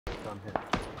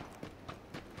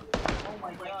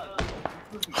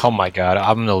Oh my god,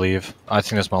 I'm gonna leave. I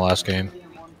think that's my last game.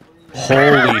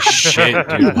 Holy shit,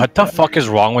 dude. What the fuck is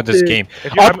wrong with this game?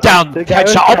 Up, down,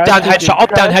 headshot, up, down, headshot,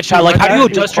 up, down, headshot. Like, how do you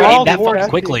adjust your aim that fucking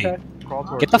quickly?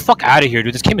 Get the fuck out of here,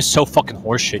 dude. This game is so fucking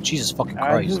horseshit. Jesus fucking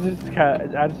Christ.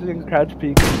 I just didn't crouch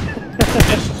peek.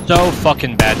 It's so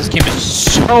fucking bad. This game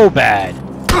is so bad.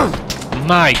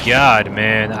 My god,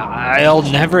 man. I'll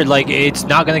never, like, it's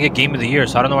not gonna get game of the year,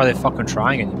 so I don't know why they're fucking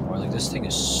trying anymore. Like, this thing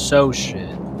is so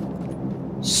shit.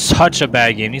 Such a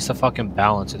bad game. Needs to fucking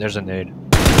balance it. There's a nade.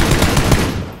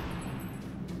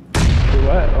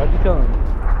 What? Why'd you kill him?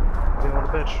 Being a little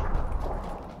bitch.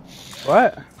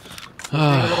 What? Being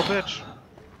a little bitch.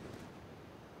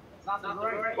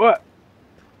 What?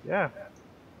 Yeah.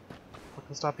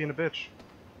 Fucking stop being a bitch.